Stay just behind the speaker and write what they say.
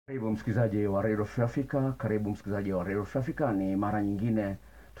Karibu msikilizaji wa Radio Free Africa, karibu msikilizaji wa Radio Free Africa. Ni mara nyingine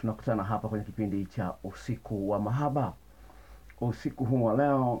tunakutana hapa kwenye kipindi cha usiku wa mahaba. Usiku huu wa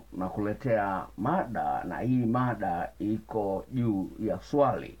leo nakuletea mada, na hii mada iko juu ya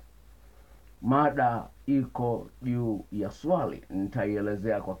swali. Mada iko juu ya swali.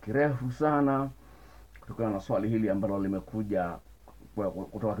 Nitaielezea kwa kirefu sana kutokana na swali hili ambalo limekuja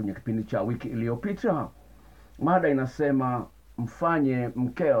kutoka kwenye kipindi cha wiki iliyopita. Mada inasema, mfanye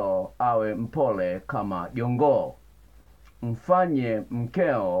mkeo awe mpole kama jongoo. Mfanye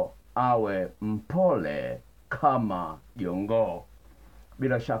mkeo awe mpole kama jongoo.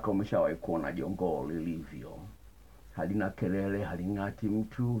 Bila shaka umeshawahi kuona jongoo lilivyo. Halina kelele, haling'ati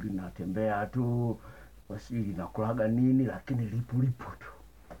mtu, linatembea tu, basi linakulaga nini, lakini lipo tu.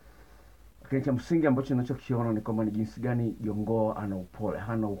 Lakini cha msingi ambacho ninachokiona ni kwamba ni jinsi gani jongoo ana upole,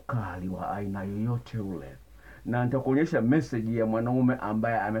 hana ukali wa aina yoyote ule. Na nitakuonyesha message ya mwanaume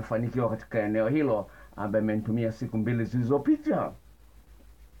ambaye amefanikiwa katika eneo hilo, ambaye amenitumia siku 2 zilizopita.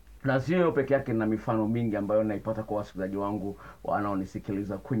 Na sio peke yake, na mifano mingi ambayo naipata kwa wasikilizaji wangu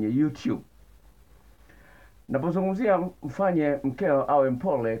wanaonisikiliza kwenye YouTube. Napozungumzia mfanye mkeo awe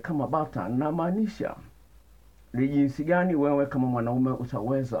mpole kama bata, na maanisha ni jinsi gani wewe kama mwanaume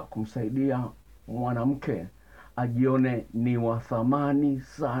utaweza kumsaidia mwanamke ajione ni wa thamani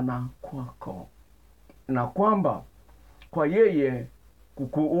sana kwako, na kwamba kwa yeye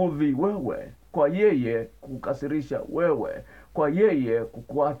kukuudhi wewe, kwa yeye kukasirisha wewe, kwa yeye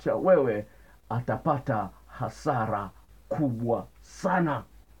kukuacha wewe, atapata hasara kubwa sana.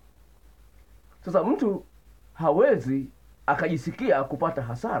 Sasa mtu hawezi akajisikia kupata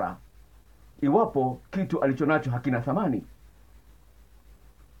hasara iwapo kitu alichonacho hakina thamani.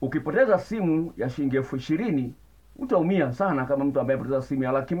 Ukipoteza simu ya shilingi 20,000 utaumia sana kama mtu ambaye poteza simu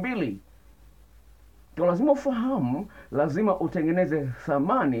ya 200,000. Kwa lazima ufahamu, lazima utengeneze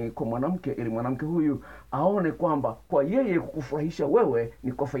thamani kwa mwanamke, ili mwanamke huyu aone kwamba kwa yeye kukufurahisha wewe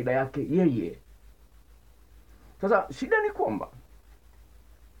ni kwa faida yake yeye. Sasa shida ni kwamba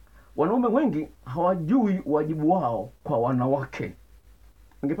wanaume wengi hawajui wajibu wao kwa wanawake.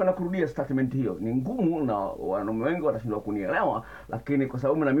 Ningependa kurudia statement hiyo. Ni ngumu na wanaume wengi watashindwa kunielewa, lakini kwa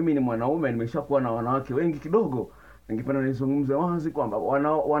sababu na mimi ni mwanaume, nimeshakuwa na wanawake wengi kidogo, ningependa nizungumze wazi kwamba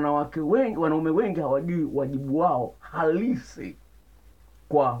wanawake wengi, wanaume wengi hawajui wajibu wao halisi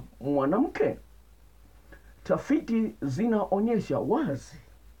kwa mwanamke. Tafiti zinaonyesha wazi,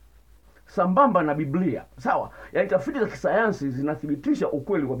 sambamba na Biblia. Sawa? Yaani tafiti za kisayansi zinathibitisha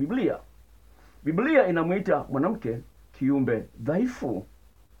ukweli wa Biblia. Biblia inamuita mwanamke kiumbe dhaifu.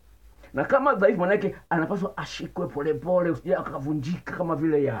 Na kama dhaifu, manake anapaswa ashikwe polepole, usije akavunjika kama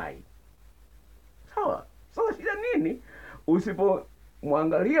vile yai. Sawa? Sasa shida nini?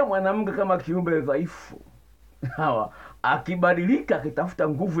 Usipomwangalia mwanamke kama kiumbe dhaifu, sawa, akibadilika akitafuta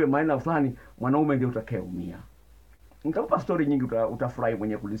nguvu ya maana fulani, mwanaume ndio utakayeumia. Nitakupa story nyingi, utafurahi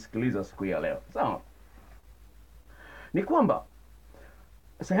mwenye kulisikiliza siku ya leo. Sawa? Ni kwamba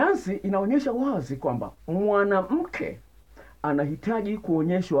sayansi inaonyesha wazi kwamba mwanamke anahitaji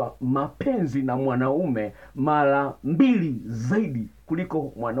kuonyeshwa mapenzi na mwanaume mara 2 zaidi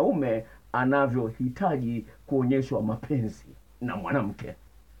kuliko mwanaume anavyohitaji kuonyeshwa mapenzi na mwanamke.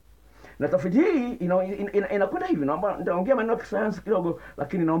 Na tafiti hii inakwenda hivi. Naomba nitaongea maneno ya kisayansi kidogo,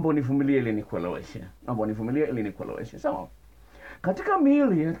 lakini naomba univumilie ili nikueleweshe. Sawa? Katika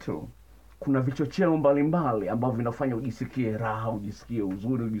miili yetu kuna vichocheo mbalimbali ambavyo vinafanya ujisikie raha, ujisikie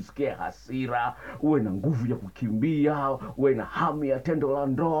uzuri, ujisikie hasira, uwe na nguvu ya kukimbia, uwe na hamu ya tendo la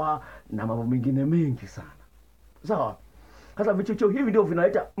ndoa na mambo mengine mengi sana. Sawa? Sasa vichocheo hivi ndio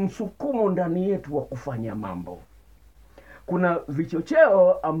vinaleta msukumo ndani yetu wa kufanya mambo. Kuna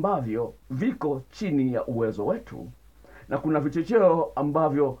vichocheo ambavyo viko chini ya uwezo wetu, na kuna vichocheo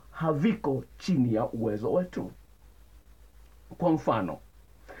ambavyo haviko chini ya uwezo wetu. Kwa mfano,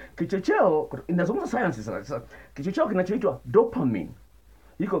 kichocheo, inazungumza sayansi sasa, kichocheo kinachoitwa dopamine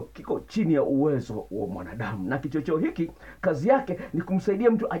kiko chini ya uwezo wa mwanadamu, na kichocheo hiki kazi yake ni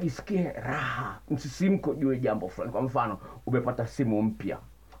kumsaidia mtu ajisikie raha, msisimko juu ya jambo fulani. Kwa mfano, umepata simu mpya,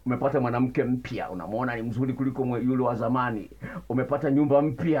 umepata mwanamke mpya, unamuona ni mzuri kuliko yule wa zamani, umepata nyumba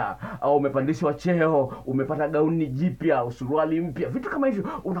mpya, au umepandishwa cheo, umepata gauni jipya, suruali mpya, vitu kama hivyo,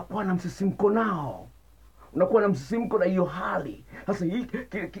 unakuwa na msisimko nao. Unakuwa na msisimko na hiyo hali. Sasa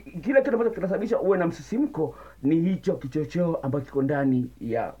kile kitu ambacho kinasababisha uwe na msisimko ni hicho kichocheo ambacho kiko ndani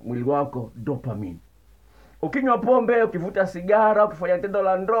ya mwili wako, dopamine. Ukinywa pombe, ukivuta sigara, ukifanya tendo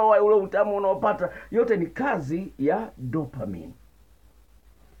la ndoa, ule utamu unaopata, yote ni kazi ya dopamine.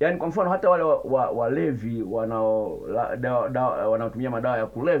 Yaani kwa mfano hata wale walevi wanaotumia madawa ya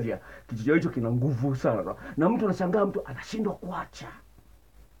kulevya, kichocheo hicho kina nguvu sana. Na mtu anashangaa mtu anashindwa kuacha.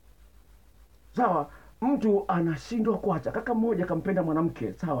 sawa, mtu anashindwa kuacha. Kaka mmoja kampenda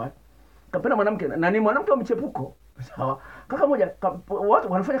mwanamke, sawa, kampenda mwanamke na ni mwanamke wa mchepuko, sawa. Kaka mmoja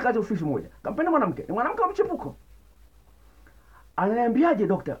watu wanafanya kazi ofisi moja, kampenda mwanamke, ni mwanamke wa mchepuko. Ananiambiaje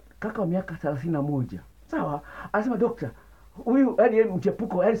dokta? Kaka wa miaka 31, sawa, anasema dokta, huyu yaani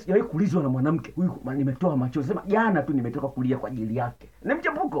mchepuko, yaani sijawahi kulizwa na mwanamke huyu, nimetoa machozi, sema jana tu nimetoka kulia kwa ajili yake. Ni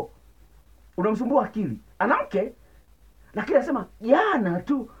mchepuko, unamsumbua akili, ana mke, lakini anasema jana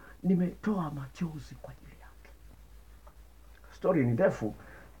tu nimetoa machozi kwa ajili yake. Story ni ndefu,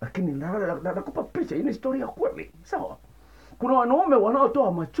 lakini nakupa picha. Hii ni story ya kweli, sawa. Kuna wanaume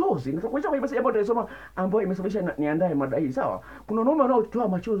wanaotoa machozi, nitakuonyesha kwenye basi ambayo tulisoma, ambayo imesababisha niandae mada hii, sawa. Kuna wanaume wanaotoa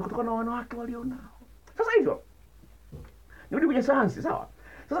machozi kutokana na wanawake walionao. Sasa hivyo nirudi kwenye sayansi, sawa.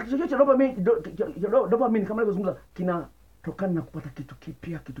 Sasa kichocheo cha dopamine kama nilivyozungumza kinatokana na kupata kitu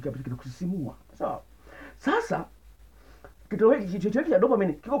kipya, kitu kinakusisimua, sawa. Sasa kichocheo cha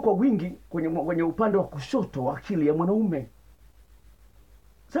dopamine kiko kwa wingi kwenye upande wa kushoto wa akili ya mwanaume,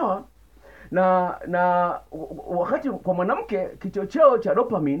 sawa. Na wakati kwa mwanamke kichocheo cha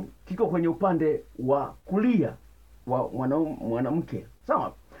dopamine kiko kwenye upande wa kulia wa mwanamke,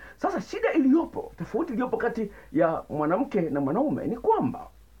 sawa. Sasa shida iliyopo, tofauti iliyopo kati ya mwanamke na mwanaume ni kwamba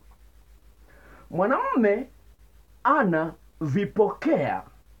mwanamume ana vile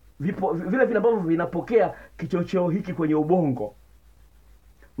ambavyo vinapokea kichocheo hiki kwenye ubongo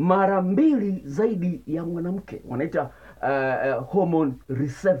mara 2 zaidi ya mwanamke. Wanaita hormone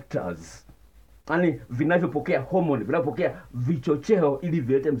receptors, yaani vinavyopokea hormone, vinavyopokea vichocheo ili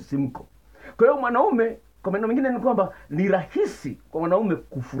vilete msisimko. Kwa hiyo mwanaume, kwa maneno mengine, ni kwamba ni rahisi kwa mwanaume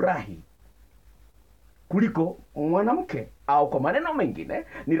kufurahi kuliko mwanamke, au kwa maneno mengine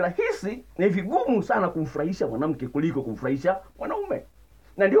ni vigumu sana kumfurahisha mwanamke kuliko kumfurahisha mwanaume.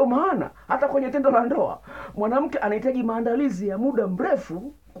 Na ndio maana hata kwenye tendo la ndoa mwanamke anahitaji maandalizi ya muda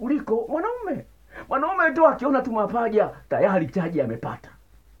mrefu kuliko mwanaume. Mwanaume tu akiona tu mapaja tayari chaji amepata,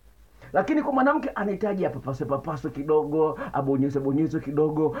 lakini kwa mwanamke anahitaji papase kidogo, abonyeze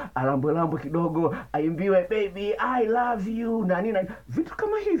kidogo, alambwe kidogo, aimbiwe baby I love you na nini, vitu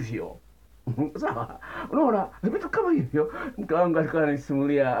kama hivyo. Sawa, unaona, vitu kama hivyo. Mke wangu alikuwa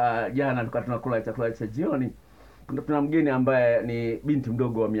anisimulia jana, tulikuwa tunakula chakula cha jioni, tuna mgeni ambaye ni binti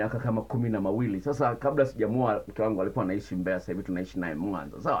mdogo wa miaka kama 12. Sasa kabla sijamuoa mke wangu alikuwa anaishi Mbeya, sasa hivi tunaishi naye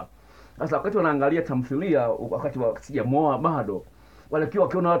Mwanza, sawa. Sasa wakati wanaangalia tamthilia, wakati sijamuoa bado, walikiwa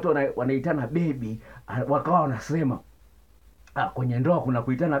wakiona watu wanaitana baby, wakawa wanasema kwenye ndoa kuna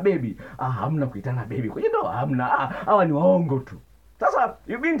kuitana baby. Hamna kuitana baby kwenye ndoa, hamna. Hawa ni waongo tu. Sasa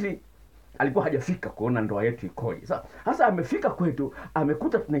yu binti alikuwa hajafika kuona ndoa yetu ikoje. Sasa amefika kwetu,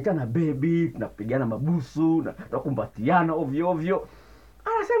 amekuta tunaitana baby, tunapigana mabusu na tunakumbatiana ovyo ovyo.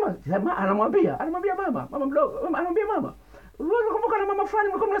 Anamwambia mama mdogo, anamwambia mama, unakumbuka na mama fulani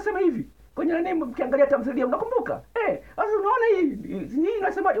mlikuwa mnasema hivi kwenye nani, mkiangalia tamthilia, unakumbuka? Sasa unaona hii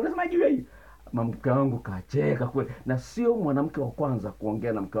unasemaje? Unasema juu ya hii. Mke wangu kacheka kweli, na sio mwanamke wa kwanza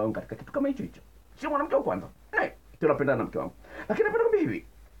kuongea na mke wangu katika kitu kama hicho. Sio mwanamke wa kwanza. Tunapendana na mke wangu. Lakini napenda kwambia hivi,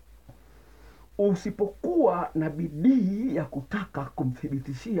 usipokuwa na bidii ya kutaka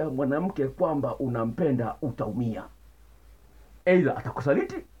kumthibitishia mwanamke kwamba unampenda, utaumia. Aidha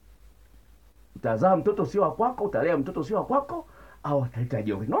atakusaliti, utazaa mtoto sio wa kwako, utalea mtoto sio wa kwako, au ataleta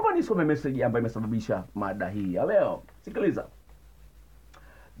jeuri. Naomba nisome message ambayo imesababisha mada hii ya leo. Sikiliza.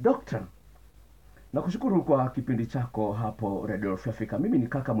 Dokta, nakushukuru kwa kipindi chako hapo Radio Afrika. Mimi ni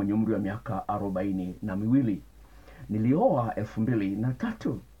kaka mwenye umri wa miaka 42. Nilioa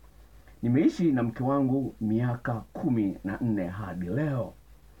 2003. Nimeishi na mke wangu miaka 14 hadi leo.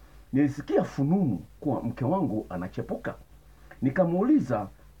 Nilisikia fununu kuwa mke wangu anachepuka. Nikamuuliza,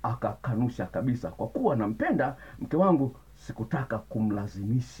 akakanusha kabisa. Kwa kuwa nampenda mke wangu, sikutaka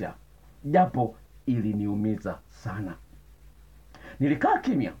kumlazimisha, japo iliniumiza sana. Nilikaa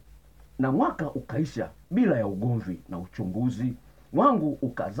kimya na mwaka ukaisha bila ya ugomvi, na uchunguzi wangu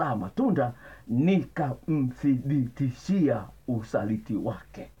ukazaa matunda. Nikamthibitishia usaliti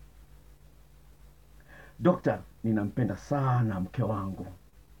wake. Dokta, ninampenda sana mke wangu.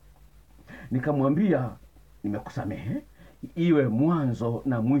 Nikamwambia nimekusamehe, iwe mwanzo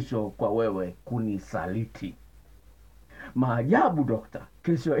na mwisho kwa wewe kunisaliti. Maajabu dokta,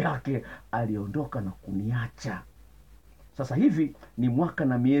 kesho yake aliondoka na kuniacha. Sasa hivi ni mwaka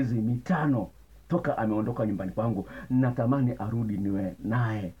na miezi 5 toka ameondoka nyumbani kwangu. Natamani arudi niwe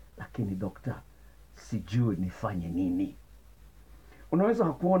naye, lakini dokta, sijui nifanye nini. Unaweza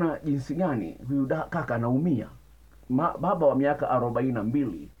kuona jinsi gani huyu kaka anaumia. Baba wa miaka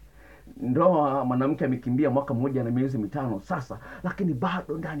 42, ndoa, mwanamke amekimbia mwaka 1 na miezi 5 sasa, lakini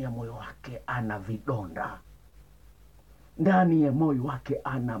bado ndani ya moyo wake ana vidonda. Ndani ya moyo wake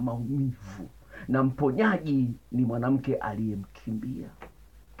ana maumivu. na mponyaji ni mwanamke aliyemkimbia.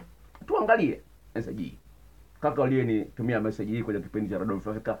 Tuangalie message hii. Kaka aliyenitumia message hii kwenye kipindi cha Radio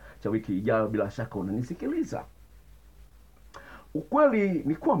Afrika cha wiki ijayo, bila shaka unanisikiliza. Ukweli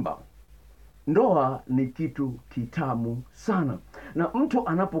ni kwamba ndoa ni kitu kitamu sana, na mtu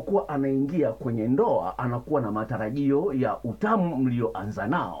anapokuwa anaingia kwenye ndoa anakuwa na matarajio ya utamu mlioanza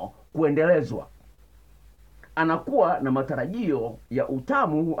nao kuendelezwa. Anakuwa na matarajio ya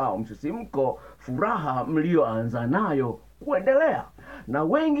utamu au msisimko, furaha mlioanza nayo kuendelea. Na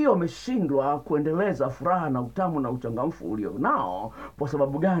wengi wameshindwa kuendeleza furaha na utamu na uchangamfu ulio nao. Kwa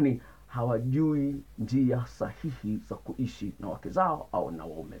sababu gani? Hawajui njia sahihi za kuishi na wake zao au na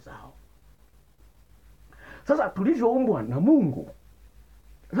waume zao. Sasa tulivyoumbwa na Mungu,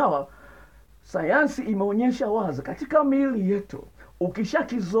 sawa, sayansi imeonyesha wazi katika miili yetu,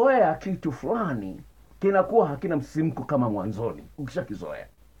 ukishakizoea kitu fulani kinakuwa hakina msisimko kama mwanzoni. Ukishakizoea,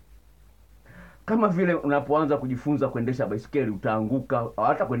 kama vile unapoanza kujifunza kuendesha baisikeli, utaanguka.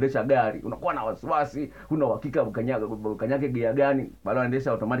 Hata kuendesha gari unakuwa na wasiwasi, huna uhakika ukanyage gia gani. Baada ya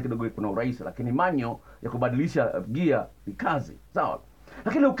kuendesha automatic kidogo kuna urahisi, lakini manyo ya kubadilisha gia ni kazi, sawa.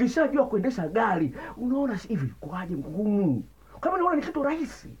 Lakini ukishajua kuendesha gari unaona hivi kwaje ngumu, kama unaona ni kitu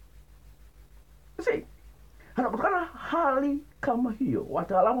rahisi. Sisi kutokana hali kama hiyo,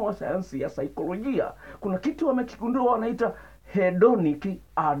 wataalamu wa sayansi ya saikolojia kuna kitu wamekigundua, wanaita hedonic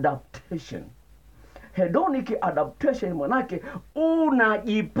adaptation. Hedonic adaptation manake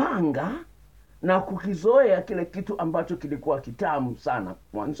unajipanga na kukizoea kile kitu ambacho kilikuwa kitamu sana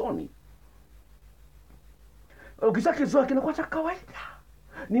mwanzoni. Ukishakizoea kinakuwa cha kawaida.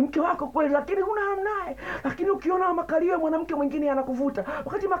 Ni mke wako kweli, lakini huna hamu naye. Lakini ukiona makalio ya mwanamke mwingine anakuvuta,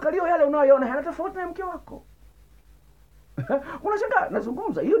 wakati makalio yale unayoona yana tofauti na mke wako. Unashangaa,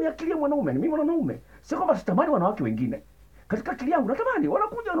 nazungumza hiyo ni akili ya mwanaume. Ni mimi mwanaume. Sio kwamba sitamani wanawake wengine. Katika akili yangu natamani,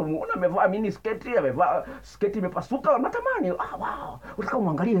 wanakuja unamuona amevaa mini sketi, amevaa sketi imepasuka, natamani wow, unataka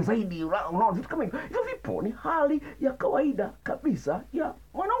muangalie zaidi, unaona vitu kama hivyo. Hivyo vipo, ni hali ya kawaida kabisa ya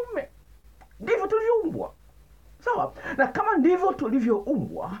mwanaume. Ndivyo tulivyoumbwa. Sawa? Na kama ndivyo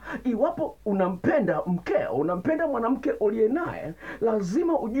tulivyoumbwa, iwapo unampenda mkeo, unampenda mwanamke uliye naye,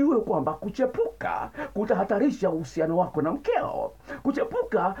 lazima ujue kwamba kuchepuka kutahatarisha uhusiano wako na mkeo.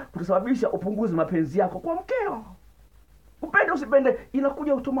 Kuchepuka kutasababisha upunguzi mapenzi yako kwa mkeo. Upende usipende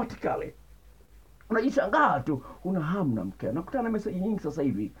inakuja automatically. Unajishangaa tu, una hamu na mkeo. Nakutana na message nyingi sasa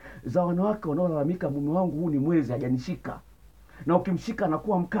hivi za wanawake wanaolalamika, mume wangu huu ni mwezi hajanishika. Na ukimshika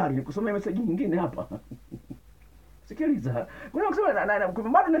anakuwa mkali. Nikusomea message nyingine hapa. Sikiliza. Kuna kusema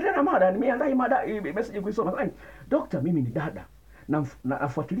bado naendelea na mada, nimeandaa mada message kuisoma. Dokta, mimi ni dada. Na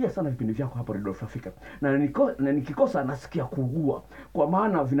nafuatilia sana vipindi vyako hapa Radio Afrika. Na nikikosa nasikia kuugua, kwa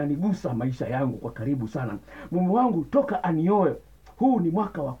maana vinanigusa maisha yangu kwa karibu sana. Mume wangu toka anioe, huu ni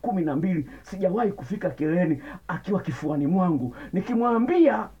mwaka wa 12, sijawahi kufika kileleni akiwa kifuani mwangu.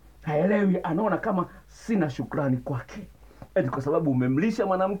 Nikimwambia haelewi, anaona kama sina shukrani kwake. Kwa sababu umemlisha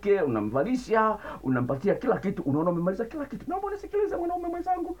mwanamke, unamvalisha, unampatia kila kitu, unaona umemaliza kila kitu. Naomba unisikilize mwanaume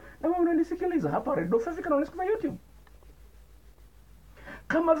mwenzangu, na wewe unanisikiliza hapa Radio Afrika na unanisikiliza YouTube.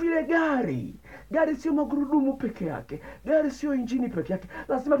 Kama vile gari sio magurudumu peke yake, gari sio injini peke yake.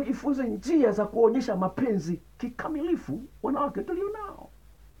 Lazima tujifunze njia za kuonyesha mapenzi kikamilifu wanawake tulionao.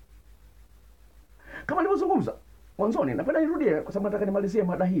 Kama nilivyozungumza mwanzoni, napenda nirudie kwa sababu nataka nimalizie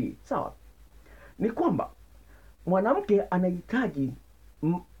mada hii, sawa? Ni kwamba mwanamke anahitaji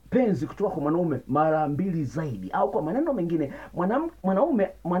mpenzi kutoka kwa mwanaume mara 2 zaidi, au kwa maneno mengine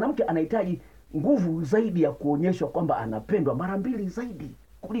mwanamke anahitaji nguvu zaidi ya kuonyeshwa kwamba anapendwa mara 2 zaidi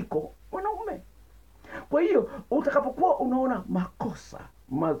kuliko mwanaume. Kwa hiyo utakapokuwa unaona makosa,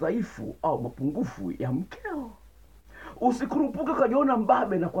 madhaifu au mapungufu ya mkeo, usikurupuke kajiona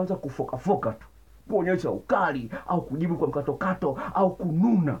mbabe na kuanza kufoka tu, kuonyesha ukali au kujibu kwa mkatokato au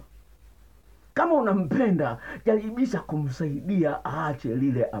kununa. Kama unampenda, jaribisha kumsaidia aache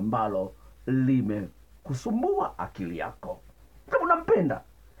lile ambalo limekusumbua akili yako. Kama unampenda,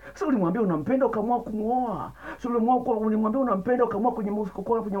 sio ulimwambia unampenda ukaamua kumuoa. Sio ulimwambia unampenda ukaamua kwenye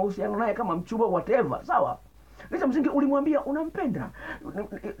mahusiano naye kama mchumba whatever, sawa? Licha msingi ulimwambia unampenda.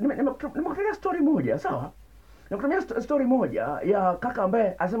 Nimekutajia story moja, sawa? Nimekutajia story moja ya kaka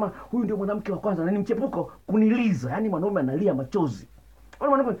ambaye anasema huyu ndio mwanamke wa kwanza na ni mchepuko kuniliza, yani mwanaume analia machozi.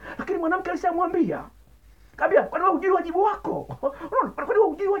 Lakini mwanamke alishamwambia, kabia, kwa nini hujui wajibu wako? Kwa nini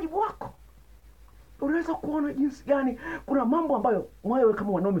hujui wajibu wako? Unaweza kuona jinsi gani kuna mambo ambayo wewe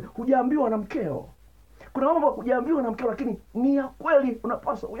kama mwanaume hujaambiwa na mkeo. Kuna mambo ambayo hujaambiwa na mkeo lakini ni ya kweli,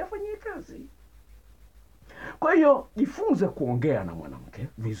 unapaswa uyafanyie kazi. Kwa hiyo jifunze kuongea na mwanamke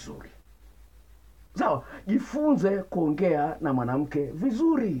vizuri. Sawa, jifunze kuongea na mwanamke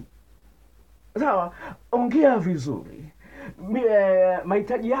vizuri. Sawa, ongea vizuri.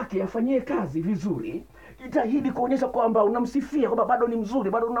 Mahitaji yake yafanyie kazi vizuri. Jitahidi kuonyesha kwamba unamsifia, kwamba bado ni mzuri,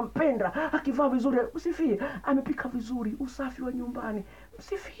 bado unampenda. Akivaa vizuri, msifie. Amepika vizuri, usafi wa nyumbani,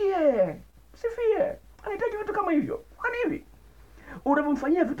 msifie. Msifie. Anahitaji vitu kama hivyo. Kwani hivi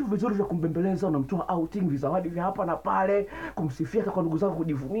unapomfanyia vitu vizuri vya kumbembeleza, unamtoa outing, vizawadi vya hapa na pale, kumsifia kwa ndugu zako,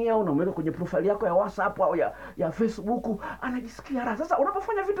 kujivunia, unamweka kwenye profile yako ya WhatsApp au ya Facebook, anajisikia raha. Sasa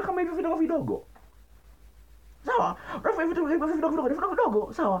unapofanya vitu kama hivi vidogo vidogo, sawa, unafanya vitu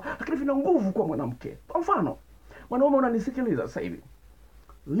vidogo, sawa, lakini vina nguvu kwa mwanamke. Kwa mfano, mwanaume unanisikiliza sasa hivi,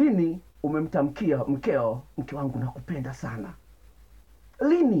 lini umemtamkia mkeo, mke wangu nakupenda sana?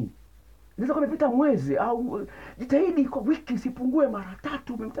 Lini? Inaweza kuwa imepita mwezi, au jitahidi kwa wiki isipungue mara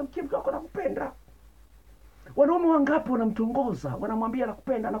 3 umemtamkia mke wako nakupenda. Wanaume wangapi wanamtongoza, wanamwambia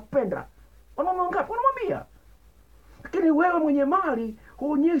nakupenda, nakupenda? Wanaume wangapi wanamwambia? Lakini wewe mwenye mali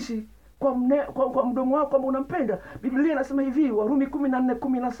huonyeshi kwa mdomo wako kwamba unampenda. Biblia inasema hivi, Warumi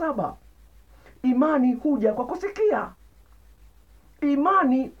 14:17, imani huja kwa kusikia.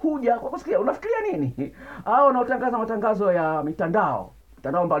 Imani huja kwa kusikia. Unafikiria nini? Hao wanaotangaza matangazo ya mitandao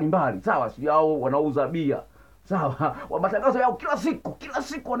mbalimbali, sawa, sio hao wanauza bia, sawa, wa matangazo yao kila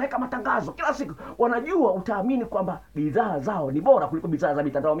siku wanaweka matangazo kila siku. Wanajua utaamini kwamba bidhaa zao ni bora kuliko bidhaa za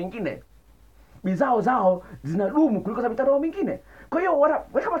mitandao mingine. Bidhaa zao zinadumu kuliko za mitandao mingine. Kwa hiyo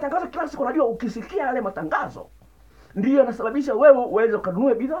wanaweka matangazo kila siku, wanajua ukisikia yale matangazo ndiyo yanasababisha wewe uweze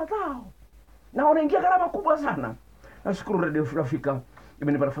kununua bidhaa zao. Na wanaingia gharama kubwa sana. Nashukuru Radio Afrika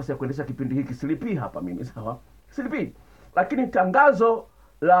imenipa nafasi ya kuendesha kipindi hiki. Silipii hapa mimi, sawa? Silipii. Lakini tangazo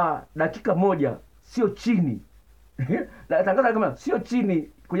la dakika 1 sio chini. La tangazo kama sio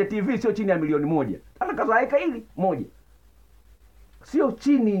chini kwenye TV, sio chini ya milioni 1. Tangazo haika hili 1. Sio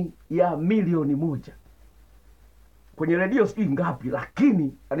chini ya milioni 1. Kwenye radio sijui ngapi,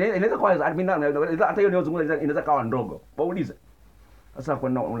 lakini inaweza kwa hata hiyo niozungumza inaweza kawa ndogo. Waulize. Sasa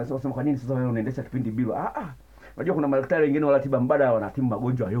unasema kwa nini sasa wewe unaendesha kipindi bila? Unajua kuna madaktari wengine wa tiba mbadala wanatibu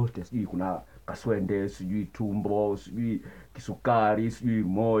magonjwa yote. Sijui kuna kaswende, sijui tumbo, sijui kisukari, sijui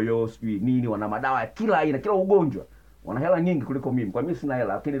moyo, sijui nini, wana madawa ya kila aina, kila ugonjwa. Wana hela nyingi kuliko mimi. Kwa mimi sina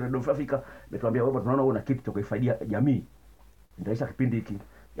hela, lakini Radio Africa imetuambia wewe tunaona una kitu cha kuifaidia jamii. Nitaisha kipindi hiki.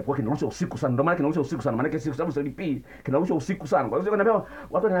 Japo kinarusha usiku sana. Ndio maana kinarusha usiku sana. Maana yake siku sababu CDP kinarusha usiku sana. Kwa hiyo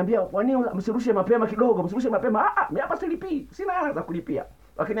watu wananiambia, "Kwa nini msirushe mapema kidogo? Msirushe mapema." Mimi hapa CDP sina hela za kulipia.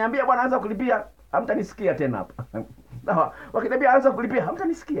 Wakiniambia bwana anza kulipia, hamtanisikia tena hapa. Sawa. Wakiniambia anza kulipia,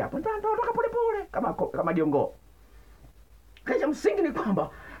 hamtanisikia hapa. Nitatoka pole pole kama jongoo. Kisha msingi ni kwamba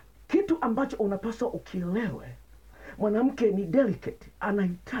kitu ambacho unapaswa ukielewe, mwanamke ni delicate,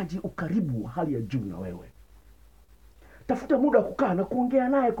 anahitaji ukaribu wa hali ya juu na wewe. Tafuta muda wa kukaa na kuongea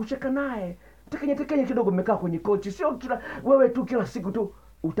naye, kucheka naye. Tekenye kidogo mmekaa kwenye kochi, sio wewe tu kila siku tu.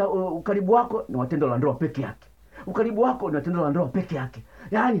 Ukaribu wako ni tendo la ndoa peke yake. Ukaribu wako ni tendo la ndoa peke yake.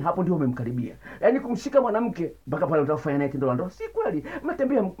 Yaani hapo ndio umemkaribia. Yaani kumshika mwanamke mpaka pale utafanya naye tendo la ndoa, si kweli.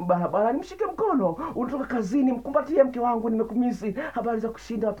 Mnatembea barabarani, mshike mkono. Unatoka kazini, mkumbatie mke wangu, nimekumisi. Habari za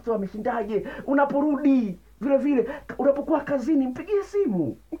kushinda, watoto wameshindaje? Unaporudi vile vile unapokuwa kazini, mpigie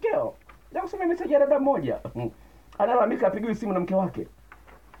simu mkeo. Ndio kusema message ya dada mmoja. Analalamika apigiwe simu na mke wake.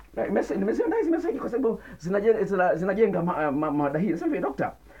 Nimesema hizi message kwa sababu zinajenga mada hii. Sasa hivi,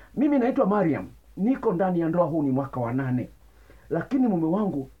 Dokta, mimi naitwa Mariam. Niko ndani ya ndoa, huu ni mwaka wa 8. Lakini mume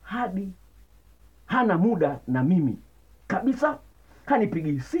wangu hana muda na mimi kabisa.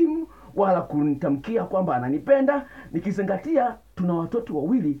 Hanipigi simu wala kunitamkia kwamba ananipenda. Nikizingatia tuna watoto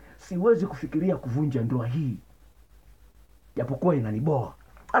 2, siwezi kufikiria kuvunja ndoa hii. Japokuwa inaniboa.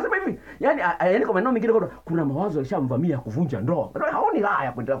 Asema hivi, yani kwa maneno mengine kuna mawazo yashamvamia kuvunja ndoa. Ndio haoni raha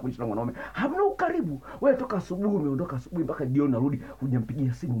ya kuendelea kuishi na mwanaume. Hamna ukaribu. Wewe toka asubuhi umeondoka asubuhi mpaka jioni narudi,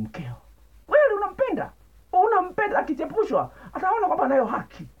 hujampigia simu mkeo. Wewe unampenda. Unampenda, akichepushwa ataona kwamba anayo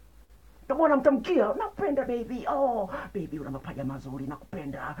haki. Kama unamtamkia, nakupenda baby. Oh, baby una mapaja mazuri,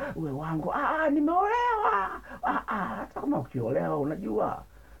 nakupenda. Wewe wangu. Nimeolewa. Hata kama ukiolewa unajua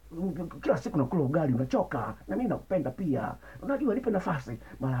kila siku nakula ugali unachoka, na mimi nakupenda pia. Unajua nipe nafasi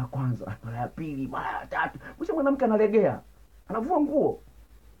mara ya kwanza, mara ya pili, mara ya 3. Mwisho mwanamke analegea, anavua nguo.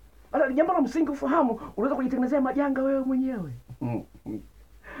 Hata jambo la msingi ufahamu, unaweza kujitengenezea majanga wewe mwenyewe.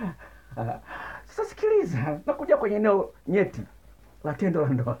 Sasa sikiliza, nakuja kwenye eneo nyeti la tendo la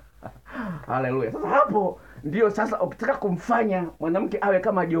ndoa. Haleluya. Sasa hapo ndio sasa ukitaka kumfanya mwanamke awe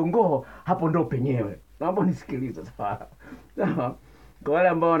kama jongoo, hapo ndio penyewe. Naomba nisikilize sawa. Sawa. Kwa wale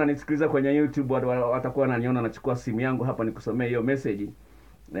ambao wananisikiliza kwenye YouTube watakuwa wananiona nachukua simu yangu hapa nikusomea hiyo message.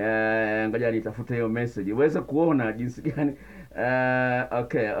 Ngoja nitafute hiyo message. Uweze kuona jinsi gani.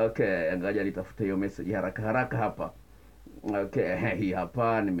 Okay. Ngoja nitafute hiyo message haraka hapa. Okay, hii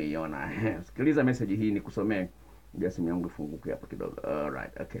hapa nimeiona. Sikiliza message hii nikusomee. Ngoja simu yangu ifunguke hapa kidogo.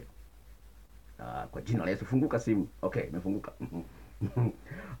 Alright, okay. Kwa jina la Yesu funguka simu. Okay, imefunguka.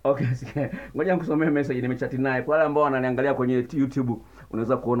 Okay, ngoja nikusomee message nimechati naye. Kwa wale ambao wananiangalia kwenye YouTube,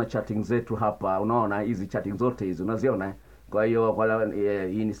 unaweza kuona chatting zetu hapa. Unaona hizi chatting zote hizi unaziona? Kwa hiyo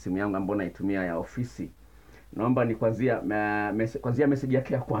hii ni simu yangu ambayo naitumia ya ofisi. Naomba ni kwanzia message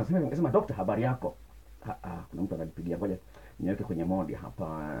yake ya kwanza. Nimesema Dr. habari yako. Kuna mtu ananipigia. Ngoja niweke kwenye mode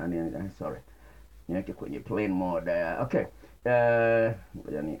hapa. Sorry. Niweke kwenye plane mode. Okay.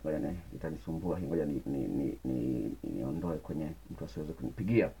 Ngoja ni itanisumbua. Ngoja niondoe kwenye mtu asiweze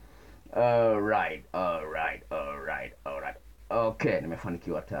kunipigia. Alright. Okay,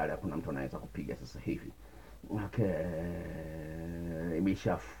 nimefanikiwa tayari. Kuna mtu anaweza kupiga sasa hivi. Okay.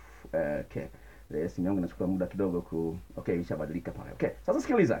 Okay. Simu yangu inachukua muda kidogo okay, ishabadilika pale. Okay. Sasa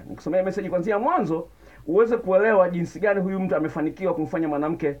sikiliza, nikusomea message kuanzia mwanzo uweze kuelewa jinsi gani huyu mtu amefanikiwa kumfanya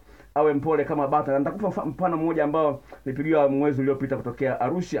mwanamke awe mpole kama bata. Na nitakupa mfano mmoja ambao nilipigiwa mwezi uliopita kutokea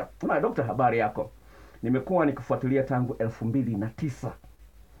Arusha. Dr. habari yako. Nimekuwa nikifuatilia tangu 2009.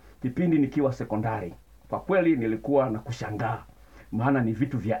 Kipindi nikiwa sekondari. Kwa kweli nilikuwa na kushangaa. Maana ni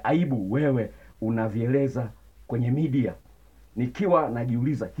vitu vya aibu wewe unavieleza kwenye media. Nikiwa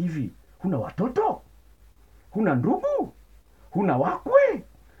najiuliza hivi, huna watoto? Huna ndugu? Huna wakwe?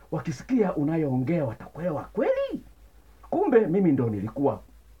 Wakisikia unayoongea watakuelewa kweli? Kumbe mimi ndo nilikuwa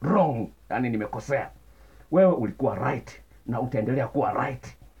wrong, yani nimekosea. Wewe ulikuwa right na utaendelea kuwa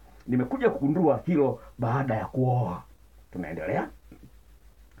right. Nimekuja kugundua hilo baada ya kuoa. Tunaendelea.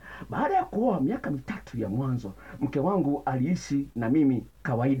 Baada ya kuoa miaka 3 ya mwanzo, mke wangu aliishi na mimi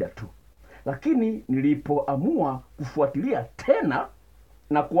kawaida tu. Lakini nilipoamua kufuatilia tena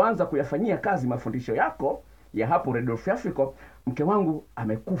na kuanza kuyafanyia kazi mafundisho yako ya hapo Radio Free Africa, mke wangu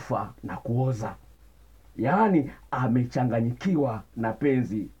amekufa na kuoza. Yaani amechanganyikiwa na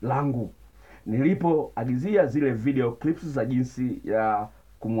penzi langu. Nilipoagizia zile video clips za jinsi ya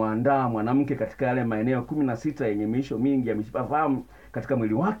kumwandaa mwanamke katika yale maeneo 16 yenye miisho mingi ya mishipafahamu katika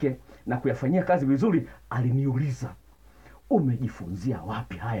mwili wake na kuyafanyia kazi vizuri, aliniuliza, umejifunzia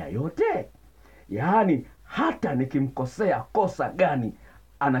wapi haya yote? Yaani hata nikimkosea kosa gani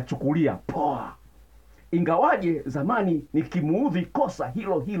anachukulia poa. Ingawaje zamani nikimuudhi kosa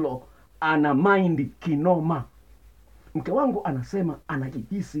hilo ana mind kinoma. Mke wangu anasema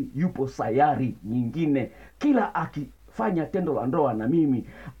anajihisi yupo sayari nyingine. Kila akifanya tendo la ndoa na mimi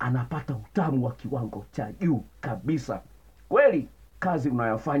anapata utamu wa kiwango cha juu kabisa. Kweli kazi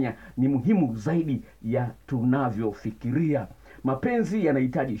unayofanya ni muhimu zaidi ya tunavyofikiria. Mapenzi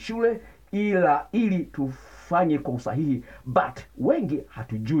yanahitaji shule ili tufanye kwa usahihi, but wengi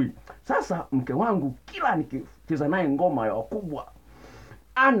hatujui. Sasa mke wangu kila nikicheza naye ngoma ya wakubwa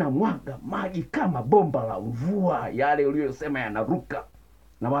anamwaga maji kama bomba la mvua, yale uliyosema yanaruka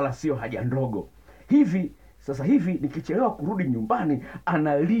na wala sio haja ndogo. Sasa hivi nikichelewa kurudi nyumbani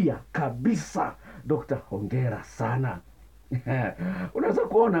analia kabisa. Dr. hongera sana. Unaweza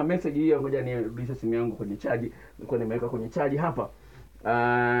kuona message hiyo. Ngoja nirudishe simu yangu kwenye chaji. Nilikuwa nimeweka kwenye chaji hapa.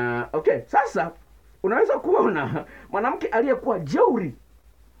 Okay, sasa unaweza kuona mwanamke aliyekuwa jeuri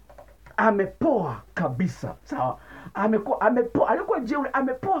amepoa kabisa. Sawa? Alikuwa jeuri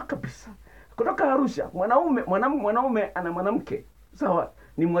amepoa kabisa. Kutoka Arusha, mwanaume ana mwanamke. Sawa?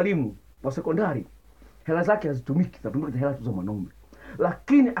 Ni mwalimu wa sekondari. Hela zake hazitumiki, zinatumika hela za mwanaume.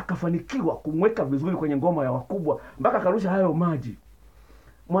 Lakini akafanikiwa kumweka vizuri kwenye ngoma ya wakubwa mpaka akarusha hayo maji.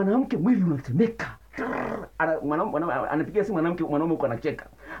 Mwanamke mwili unatemeka. Anapigia simu mwanaume huko anacheka.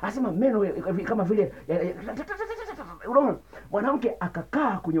 Anasema meno kama vile unaona. Mwanamke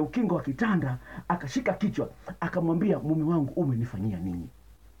akakaa kwenye ukingo wa kitanda, akashika kichwa, akamwambia mume wangu umenifanyia nini?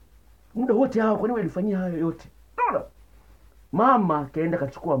 Muda wote hao kwa nini unanifanyia hayo yote? Unaona? Mama kaenda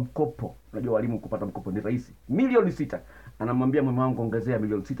kachukua mkopo. Unajua walimu kupata mkopo ni rahisi. Milioni 6. Anamwambia mume wangu ongezea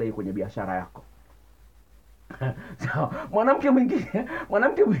milioni 6 hii kwenye biashara yako. Sawa. Mwanaume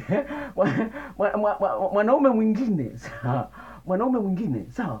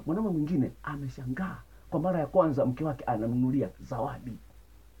mwingine ameshangaa kwa mara ya kwanza mke wake anamnunulia zawadi.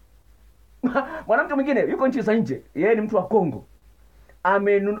 Mwanamke mwingine yuko nchi za nje, yeye ni mtu wa Kongo.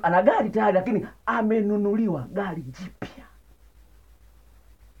 Ana gari tayari lakini amenunuliwa gari jipya.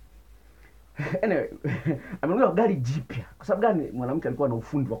 Anyway, amenunuliwa gari jipya. Kwa sababu gani? Mwanamke alikuwa na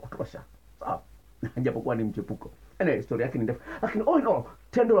ufundi wa kutosha. Sawa. Japokuwa ni mchepuko. Anyway, story yake ni ndefu. Lakini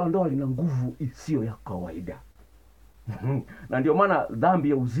tendo la ndoa lina nguvu isiyo ya kawaida. Na ndio maana dhambi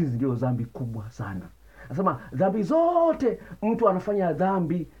ya uzinzi ndio dhambi kubwa sana. Nasema dhambi zote mtu anafanya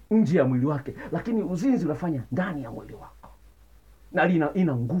dhambi nje ya mwili wake, lakini uzinzi unafanya ndani ya mwili wako. Na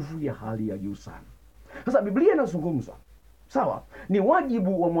ina nguvu ya hali ya juu sana. Sasa Biblia inazungumza Sawa, ni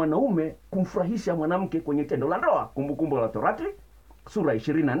wajibu wa mwanaume kumfurahisha mwanamke kwenye tendo la ndoa. Kumbukumbu la Torati sura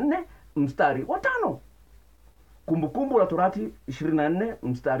 24 mstari wa 5. Kumbukumbu la Torati 24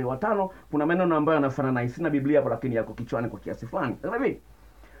 mstari wa 5. Kuna maneno ambayo yanafanana, sina Biblia hapo lakini yako kichwani kwa kiasi fulani. Hivi,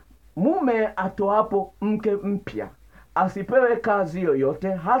 mume atoapo mke mpya asipewe kazi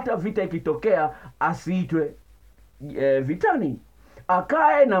yoyote, hata vita ikitokea asiitwe vitani.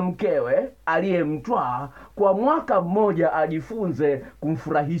 Akae na mkewe aliyemtwaa kwa mwaka mmoja, ajifunze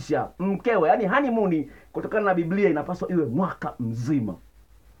kumfurahisha mkewe. Yaani honeymoon kutokana na Biblia inapaswa iwe mwaka mzima.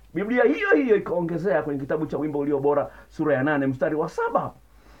 Biblia hiyo hiyo ikaongezea kwenye kitabu cha Wimbo Ulio Bora sura ya 8 mstari wa 7.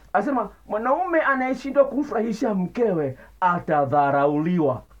 Asema mwanaume anayeshindwa kumfurahisha mkewe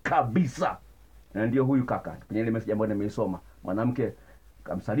atadharauliwa kabisa. Na ndio huyu kaka kwenye ile message ambayo nimeisoma. Mwanamke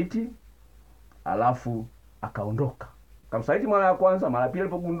kamsaliti, alafu akaondoka. Kamsaliti mara ya kwanza, mara pili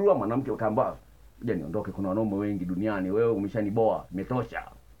alipogundua, mwanamke akaamba, "Je, niondoke, kuna wanaume wengi duniani, wewe umeshaniboa, imetosha."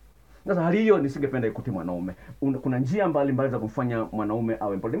 Sasa hali hiyo nisingependa ikute mwanaume. Kuna njia mbalimbali za kumfanya mwanaume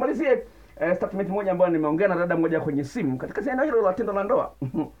awe mpole. Nimalizie statement moja ambayo nimeongea na dada mmoja kwenye simu katika eneo hilo la tendo la ndoa.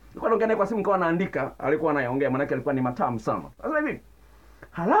 Nilikuwa naongea naye kwa simu, nikawa naandika, alikuwa anaongea, maana yake alikuwa ni matamu sana. Sasa hivi,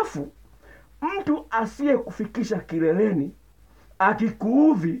 halafu mtu asiyekufikisha kileleni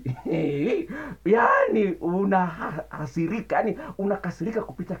akikuudhi, yani unahasirika, yani unakasirika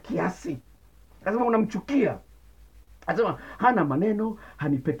kupita kiasi. Lazima unamchukia. Anasema hana maneno,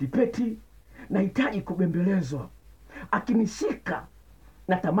 hanipetipeti, nahitaji kubembelezwa. Akinishika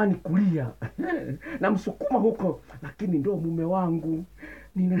natamani kulia. Namsukuma huko, lakini ndio mume wangu.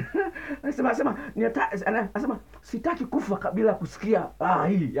 Anasema sitaki kufa kabla kusikia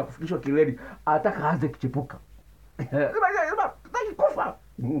hii ya kufikishwa kilele. Anataka aanze kuchepuka. Sitaki kufa.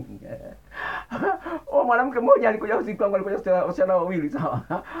 Mwanamke mmoja alikuja usiku kwangu, alikuja wasichana wawili,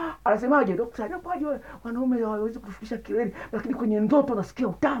 sawa. Anasemaje, daktari, hapaje wanaume hawawezi kufikisha kilele, lakini kwenye ndoto nasikia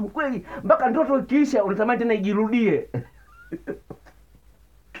utamu kweli, mpaka ndoto ikiisha unatamani tena ijirudie.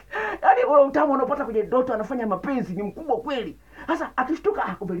 Yaani ule utamu unapata kwenye ndoto, anafanya mapenzi ni mkubwa kweli. Sasa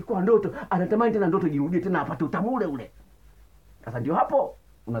akishtuka, kumbe ilikuwa ndoto, anatamani tena ndoto ijirudie tena apate utamu ule ule. Sasa ndio hapo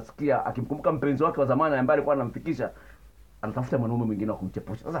unasikia akimkumbuka mpenzi wake wa zamani ambaye alikuwa anamfikisha, anatafuta mwanaume mwingine wa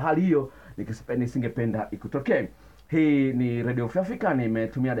kumchepusha. Sasa hali hiyo nisingependa ikutokee. Hii ni Radio Free Africa,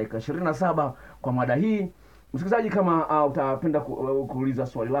 nimetumia dakika 27 kwa mada hii. Msikilizaji, kama utapenda kuuliza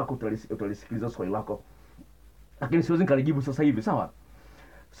swali lako, utalisikiliza swali lako, lakini siwezi nikalijibu sasa hivi, sawa?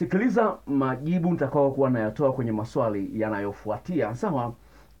 Sikiliza majibu nitakao kuwa nayatoa kwenye maswali yanayofuatia, sawa?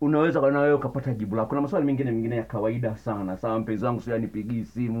 Unaweza kwa nawe ukapata jibu lako. Kuna maswali mengine ya kawaida sana. Sawa, mpenzi wangu sio anipigii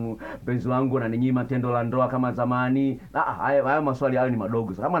simu, mpenzi wangu ananinyima tendo la ndoa kama zamani. Haya maswali hayo ni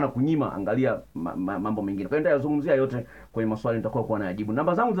madogo. Kama anakunyima, angalia mambo mengine. Kwa hiyo nitayazungumzia yote kwenye maswali nitakao kuwa nayajibu.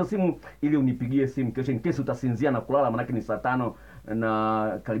 Namba zangu za simu ili unipigie simu kesho, in case utasinzia na kulala, maana ni saa 5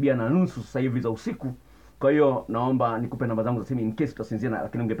 na karibia na nusu sasa hivi za usiku. Kwa hiyo naomba nikupe namba zangu za simu in case utasinzia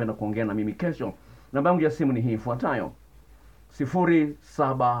lakini ungependa kuongea na mimi kesho. Namba yangu ya simu ni hii ifuatayo: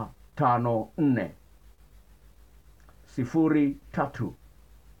 0754 03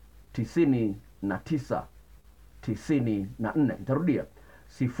 99 94. Nitarudia: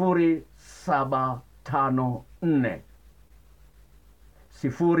 0754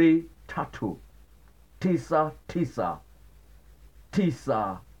 03 99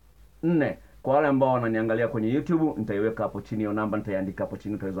 94. Kwa wale ambao wananiangalia kwenye YouTube, nitaiweka hapo chini hiyo namba, nitaiandika hapo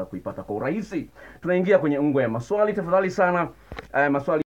chini, utaweza kuipata kwa urahisi. Tunaingia kwenye ungo ya maswali. Tafadhali sana maswali